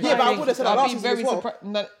 'cause I don't. Yeah, but I would have said that I'd last be season very as well. surprised.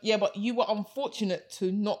 No, yeah, but you were unfortunate to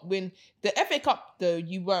not win the FA Cup, though.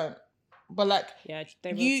 You weren't, but like Yeah,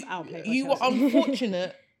 they were you, outplayed by you were Chelsea.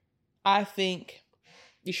 unfortunate. I think.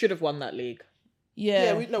 You should have won that league.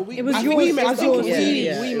 Yeah, It It was I yours. think we It messed was up. yours.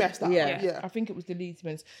 Yeah. We messed up. Yeah. Yeah. I think it was the Leeds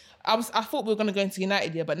wins. I thought we were going to go into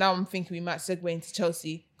United here, but now I'm thinking we might segue into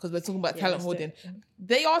Chelsea because we're talking about talent hoarding.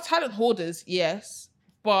 They are talent hoarders, yes,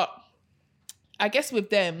 but I guess with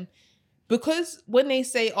them, because when they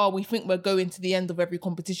say, "Oh, we think we're going to the end of every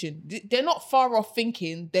competition," they're not far off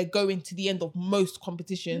thinking they're going to the end of most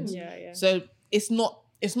competitions. Yeah. So it's not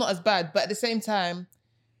as bad, but at the same time,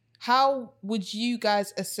 how would you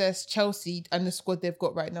guys assess Chelsea and the squad they've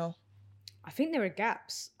got right now? I think there are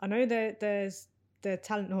gaps. I know there's the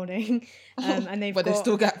talent hoarding, and they've But got, there's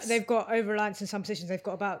still gaps. They've got over-reliance in some positions. They've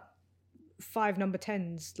got about 5 number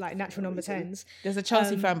 10s, like natural number 10s. There's a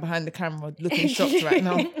Chelsea fan behind the camera looking shocked right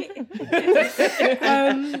now.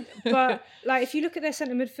 But like, if you look at their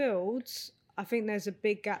centre midfields, I think there's a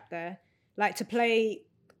big gap there. Like to play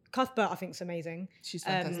Cuthbert, I think is amazing. She's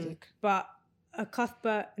fantastic. But a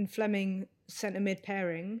Cuthbert and Fleming centre mid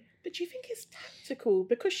pairing. But do you think it's tactical?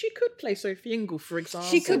 Because she could play Sophie Ingle, for example.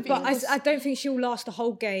 She could, but I don't think she'll last the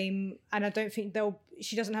whole game, and I don't think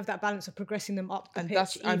she doesn't have that balance of progressing them up the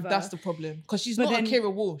pitch either. that's the problem, because she's But not then- a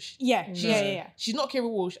Kira Walsh. Yeah, yeah. She's not Kira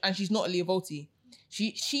Walsh, and she's not a Leah Volti.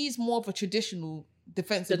 She's more of a traditional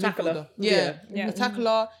defensive The tackler. midfielder. Yeah, Yeah. the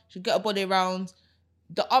tackler. She'll get her body around.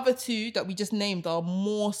 The other two that we just named are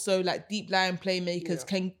more so like deep lying playmakers,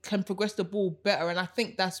 can progress the ball better, and I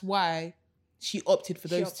think that's why she opted for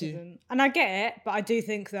those two. And I get it, but I do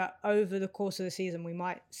think that over the course of the season, we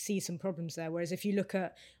might see some problems there. Whereas if you look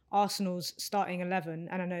at Arsenal's starting 11,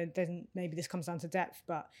 and I know maybe this comes down to depth,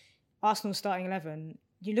 but Arsenal's starting 11,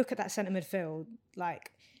 you look at that centre midfield,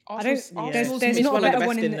 like, there's one not of a the better best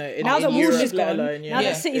one in now that Europe, Wolves is let gone, alone, now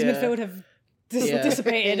that City's midfield have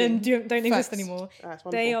dissipated and don't exist anymore.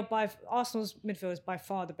 They are Arsenal's midfield is by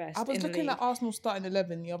far the best. I was in the looking league. at Arsenal starting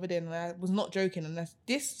 11 the other day, and I was not joking. And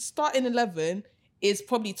this starting 11 is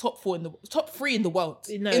probably top 3 in the world.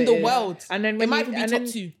 No, in the it is. world, And then it might even be and top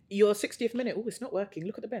then 2. Your 60th minute, it's not working.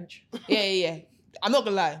 Look at the bench. Yeah. I'm not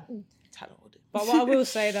gonna lie. Talent hoarding. But what I will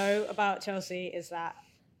say though about Chelsea is that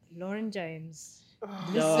Lauren James.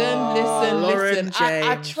 Listen. Lauren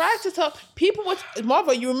I James. tried to tell people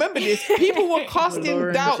Marva, you remember this? People were casting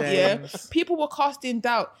Lauren doubt. James. Yeah, people were casting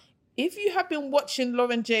doubt. If you have been watching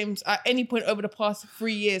Lauren James at any point over the past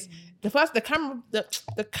 3 years, the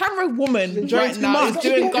camera woman right now is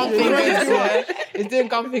doing gun fingers. Yeah, is doing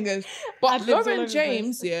gun fingers. But Lauren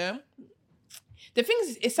James, yeah. The thing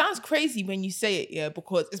is, it sounds crazy when you say it, yeah,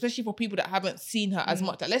 because especially for people that haven't seen her as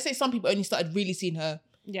much. Like, let's say some people only started really seeing her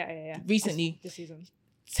recently. This season.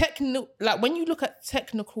 Like when you look at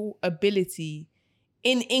technical ability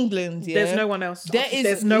in England, yeah, There's no one else.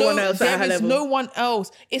 There's no one else at her level. no one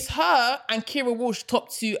else. It's her and Kira Walsh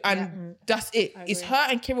top 2, and that's it. It's her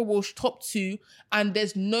and Kira Walsh top 2, and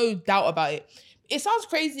there's no doubt about it. It sounds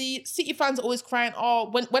crazy. City fans are always crying. Oh,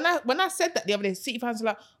 when I said that the other day, City fans are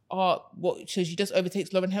like, oh, what? So she just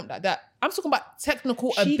overtakes Lauren Hemp like that. I'm talking about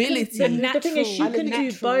technical ability. The thing is, she can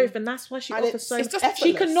do both, and that's why she offers so. it's just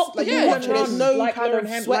She can knock the Like, you ball watch and it, there's run no like kind Lauren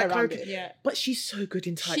of Hemp, sweat like around Coco. it. Yeah. But she's so good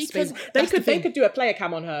in tight She space. can- They that's the could thing. do a player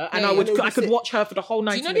cam on her, and Yeah, I could watch her for the whole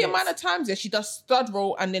 90 Do you know the minutes. amount of times she does stud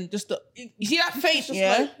roll and then just you see that feint,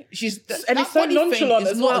 yeah? She's and that it's so body feint nonchalant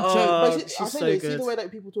is as not well. a joke. Oh, But she's I so think see good. the way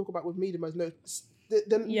that people talk about with me the most, the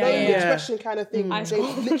Yeah, no yeah. expression kind of thing. Ice They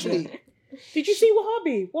cold. literally. Did you see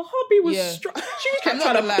Wahhabi? Wahhabi was Yeah. she was I'm kept not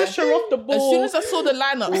trying to gonna lie. push her off the ball. As soon as I saw the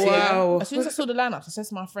lineups, Wow. I said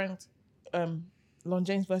to my friend, Lon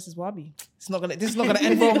James versus Wabi. This is not gonna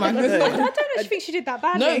end well, man. I don't actually think she did that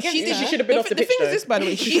badly. No, against her. She should have been off the pitch. The thing is this, by the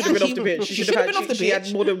way, she should have been off the pitch. She should have been off the pitch.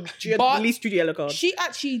 She had the least 2 yellow cards. She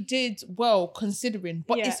actually did well considering,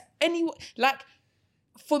 but it's anyway like.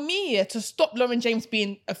 For me, to stop Lauren James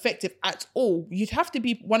being effective at all, you'd have to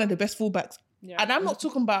be one of the best fullbacks. Yeah. And I'm not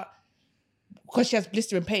talking about because she has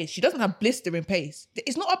blistering pace. She doesn't have blistering pace.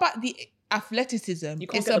 It's not about the athleticism.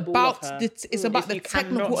 It's about the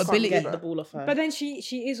technical ability. Get the ball off her. But then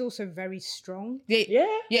she is also very strong. Yeah.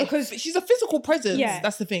 Because she's a physical presence. Yeah.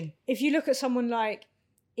 That's the thing. If you look at someone like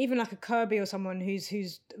even like a Kirby or someone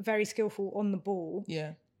who's very skillful on the ball.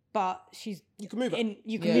 Yeah. But you can move it.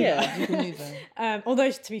 You can move it. You can move it.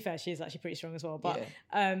 Although to be fair, she is actually pretty strong as well. But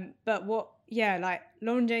like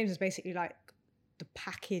Lauren James is basically like the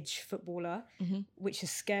package footballer, which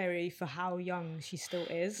is scary for how young she still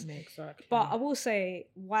is. Exactly. But I will say,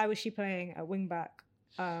 why was she playing at wing back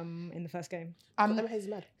in the first game? Emma Hayes is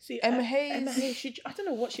mad. See, Emma Hayes, I don't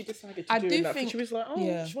know what she decided to do. I do think think she was like,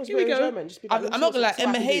 she wants to be German. Just be like, I'm not gonna lie.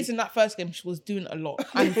 Emma Hayes in that first game, she was doing a lot,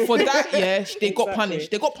 and for that, they got punished.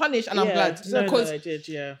 They got punished, and I'm glad because they did.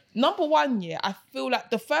 Yeah. Number one, I feel like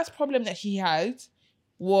the first problem that she had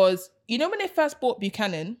was, when they first bought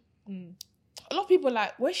Buchanan, a lot of people were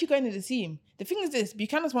like, where's she going to the team? The thing is this,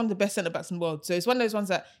 Buchanan's one of the best centre backs in the world, so it's one of those ones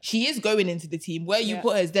that she is going into the team. Where you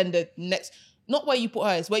put her is then the next. Not where you put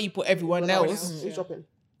her, it's where you put everyone else. Who's dropping?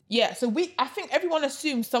 Yeah, so I think everyone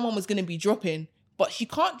assumed someone was going to be dropping, but she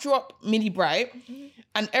can't drop Millie Bright,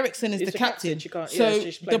 and Eriksson is the captain. She can't, so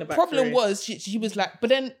the problem was she was like, but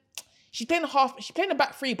then she's playing a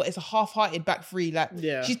back three, but it's a half-hearted back three. Like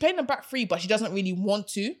she's playing a back three, but she doesn't really want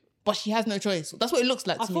to, but she has no choice. That's what it looks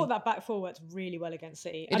like to me. I thought that back four worked really well against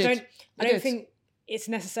City. I don't think it's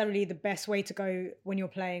necessarily the best way to go when you're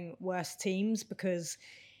playing worse teams, because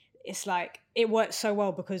it's like it worked so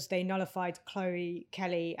well because they nullified Chloe,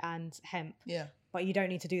 Kelly and Hemp. Yeah. But you don't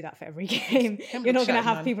need to do that for every game. You're not going to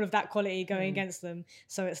have people of that quality going against them.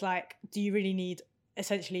 So it's like, do you really need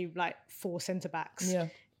essentially like 4 centre backs? Yeah.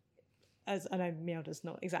 As I know Mjelde's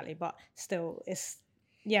not exactly, but still it's...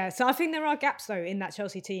 Yeah, so I think there are gaps though in that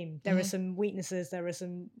Chelsea team. There are some weaknesses, there are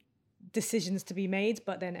some decisions to be made,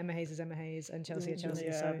 but then Emma Hayes is Emma Hayes and Chelsea are Chelsea.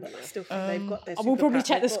 Yeah, but I still think they've got their we'll probably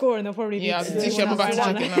check the score and they'll probably be... Yeah, I'm about to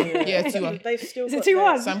check it now. Yeah, 2-1. They've still is it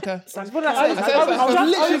 2-1? Sam Kerr. I was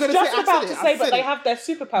just about to say, but they have their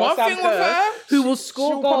superpower. One thing with her, who will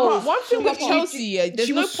score goals. One thing with Chelsea, there's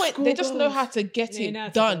no point. They just know how to get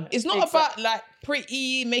it done. It's not about like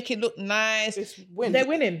pretty, make it look nice. They're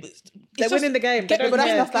winning. They're winning the game. But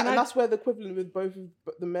that's where the equivalent with both of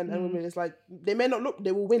the men and women is like, they may not look,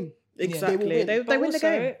 they will win. Exactly. They win the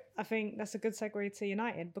game. I think that's a good segue to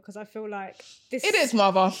United, because I feel like it is,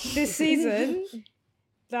 Marva. This season,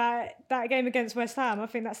 that game against West Ham, I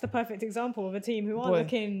think that's the perfect example of a team who aren't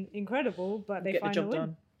looking incredible, but they find a win.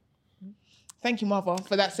 Done. Thank you, Marva,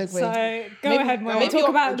 for that segue. So go ahead, Marva. Talk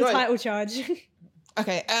about the title charge.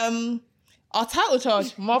 Okay. Our title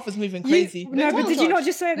charge, Martha's moving crazy. But did you not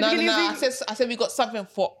just say at the beginning of the... I said we got something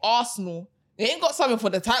for Arsenal. We ain't got something for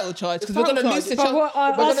the title charge because we're going to lose to Chelsea.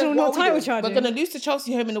 Arsenal not title charge. We're going to lose to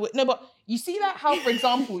Chelsea home in the... No, but you see that how, for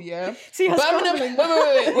example, See how Birmingham...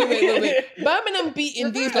 Wait. Birmingham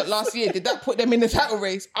beating these last year. Did that put them in the title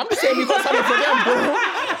race? I'm just saying we got something for them, bro.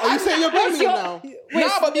 Are you saying you're Birmingham now? No,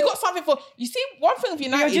 but we got something for... You see, one thing with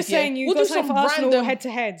United... You're just saying you got something for Arsenal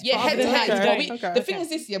head-to-head. Yeah, head-to-head. The thing is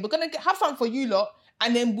this year, we're going to have something for you lot,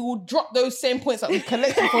 and then we'll drop those same points that we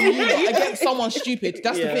collected from you lot against someone stupid.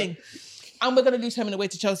 That's the thing. And we're going to lose home and away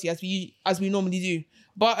to Chelsea as we normally do.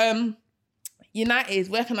 But United,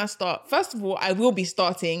 where can I start? First of all, I will be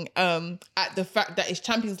starting at the fact that it's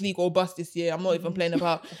Champions League or bust this year. I'm not even playing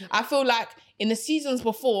about. I feel like in the seasons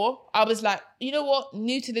before, I was like, you know what?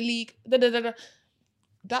 New to the league,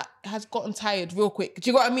 that has gotten tired real quick. Do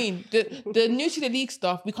you know what I mean? The new to the league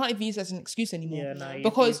stuff, we can't even use as an excuse anymore. Yeah, no,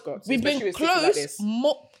 because we've been close.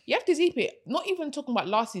 Like you have to zip it. Not even talking about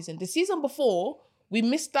last season. The season before, we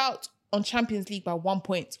missed out on Champions League by 1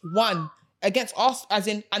 point. 1 against us,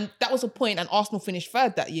 and that was a point, and Arsenal finished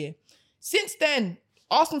 3rd that year. Since then,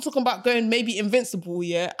 Arsenal talking about going maybe invincible,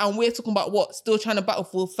 and we're talking about what? Still trying to battle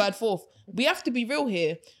for 3rd, 4th. We have to be real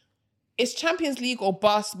here. It's Champions League or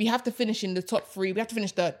bust. We have to finish in the top 3. We have to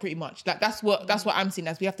finish 3rd, pretty much. Like that's what I'm seeing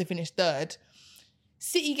as. We have to finish 3rd.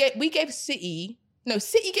 City gave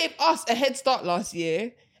us a head start last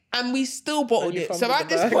year, and we still bottled it. So at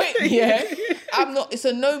this point, it's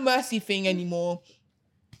a no mercy thing anymore.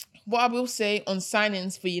 What I will say on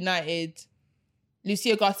signings for United,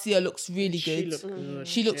 Lucia Garcia looks really good.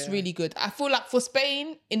 She looks really good. I feel like for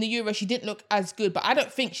Spain in the Euro, she didn't look as good, but I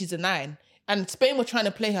don't think she's a 9. And Spain were trying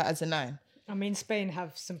to play her as a 9. I mean, Spain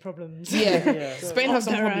have some problems. Yeah. Spain have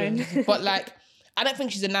some Of their problems. But like, I don't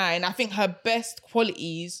think she's a 9. I think her best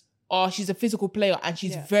qualities are she's a physical player and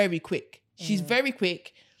she's very quick. She's very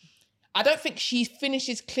quick. I don't think she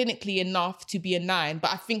finishes clinically enough to be a 9,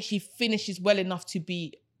 but I think she finishes well enough to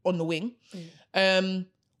be on the wing.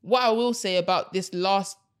 What I will say about this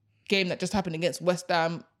last game that just happened against West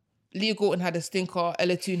Ham, Leah Gorton had a stinker,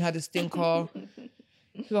 Ella Toone had a stinker.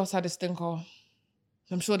 Who else had a stinker?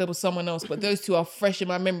 I'm sure there was someone else, but those two are fresh in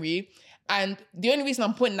my memory. And the only reason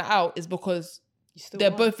I'm pointing that out is because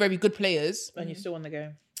they're both very good players. And you still won the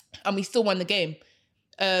game. And we still won the game.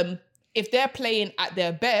 If they're playing at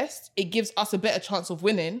their best, it gives us a better chance of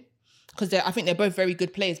winning because I think they're both very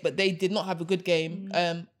good players, but they did not have a good game.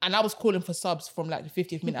 And I was calling for subs from like the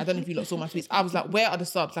 50th minute. I don't know if you lot saw my tweets. I was like, where are the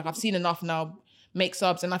subs? Like, I've seen enough now, make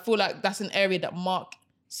subs. And I feel like that's an area that Mark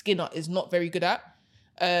Skinner is not very good at.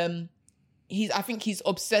 I think he's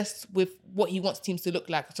obsessed with what he wants teams to look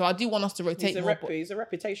like. So I do want us to rotate more. He's a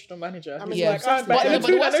reputational manager. I mean, But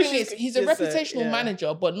the worst thing is he's a reputational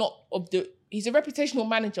manager, but not of the... He's a reputational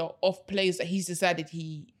manager of players that he's decided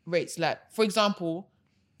he rates. Like, for example,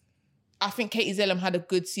 I think Katie Zellum had a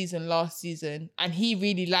good season last season and he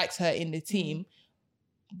really likes her in the team.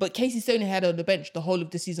 But Casey Stoney had her on the bench the whole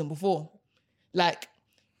of the season before. Like,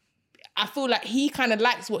 I feel like he kind of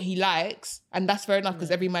likes what he likes and that's fair enough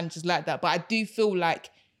because every manager's like that. But I do feel like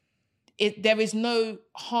there is no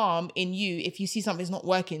harm in you if you see something's not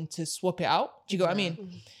working to swap it out. Do you get what I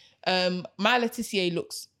mean? Maya Letitia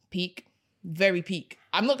looks peak. Very peak.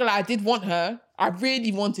 I'm not gonna lie, I did want her. I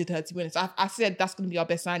really wanted her, to be honest. I said that's gonna be our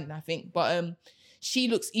best signing, I think. But she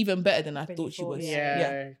looks even better than I thought she was.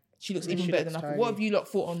 Yeah. She looks even better than I thought. What have you lot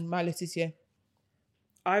thought on Maya Letitia?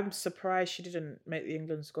 I'm surprised she didn't make the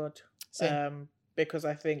England squad. Same. Because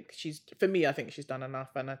I think she's done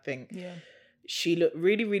enough. And I think she looked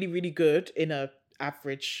really, really, really good in a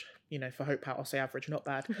average, for Hope Howe, I'll say average, not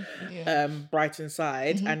bad, Brighton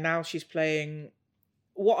side. And now she's playing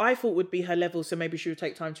what I thought would be her level, so maybe she would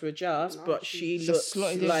take time to adjust, but she looks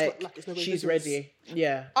like she's ready.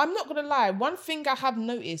 Yeah. I'm not going to lie. One thing I have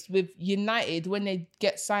noticed with United when they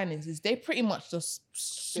get signings is they pretty much just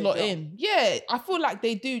slot in. Yeah, I feel like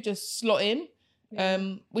they do just slot in,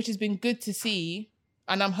 which has been good to see.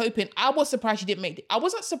 And I'm hoping... I was surprised she didn't make it. I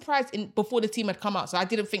wasn't surprised before the team had come out, so I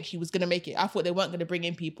didn't think she was going to make it. I thought they weren't going to bring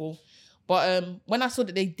in people. But when I saw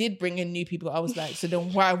that they did bring in new people, I was like, so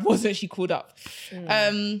then why wasn't she called up?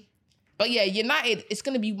 But yeah, United, it's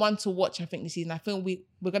going to be one to watch, I think, this season. I think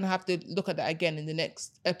we're going to have to look at that again in the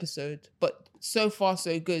next episode. But so far,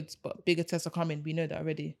 so good. But bigger tests are coming. We know that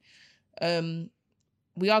already.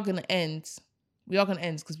 We are going to end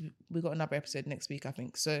because we got another episode next week, I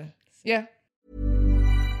think. So, yeah.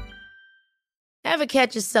 Ever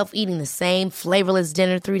catch yourself eating the same flavorless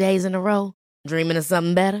dinner 3 days in a row? Dreaming of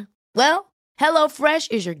something better? Well,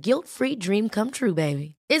 HelloFresh is your guilt-free dream come true,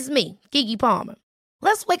 baby. It's me, Keke Palmer.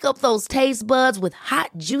 Let's wake up those taste buds with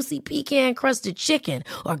hot, juicy pecan-crusted chicken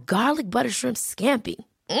or garlic butter shrimp scampi.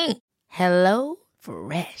 Hello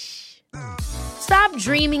Fresh. Stop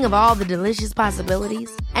dreaming of all the delicious possibilities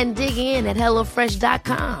and dig in at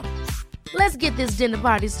HelloFresh.com. Let's get this dinner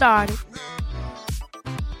party started.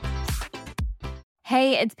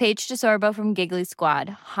 Hey, it's Paige DeSorbo from Giggly Squad.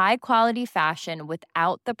 High quality fashion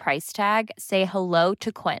without the price tag. Say hello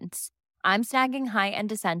to Quince. I'm snagging high-end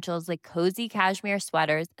essentials like cozy cashmere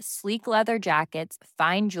sweaters, sleek leather jackets,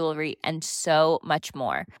 fine jewelry, and so much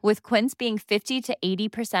more. With Quince being 50 to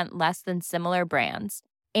 80% less than similar brands.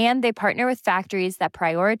 And they partner with factories that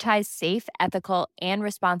prioritize safe, ethical, and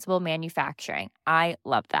responsible manufacturing. I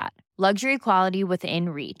love that. Luxury quality within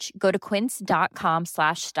reach. Go to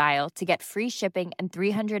quince.com/style to get free shipping and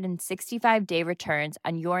 365-day returns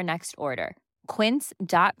on your next order.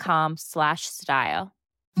 Quince.com/style.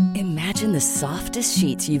 Imagine the softest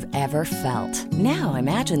sheets you've ever felt. Now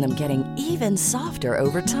imagine them getting even softer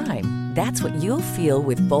over time. That's what you'll feel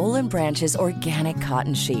with Boll & Branch's organic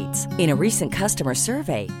cotton sheets. In a recent customer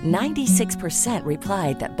survey, 96%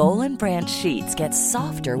 replied that Boll & Branch sheets get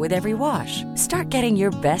softer with every wash. Start getting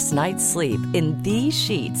your best night's sleep in these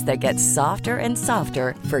sheets that get softer and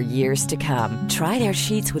softer for years to come. Try their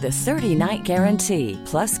sheets with a 30-night guarantee.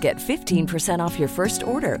 Plus, get 15% off your first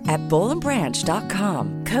order at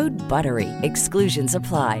bollandbranch.com. Code BUTTERY. Exclusions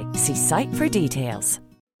apply. See site for details.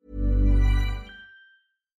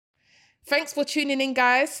 Thanks for tuning in,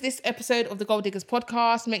 guys, to this episode of the Gold Diggers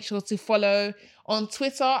podcast. Make sure to follow on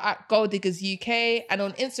Twitter at Gold Diggers UK and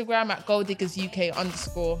on Instagram at Gold Diggers UK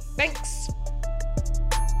 _. Thanks.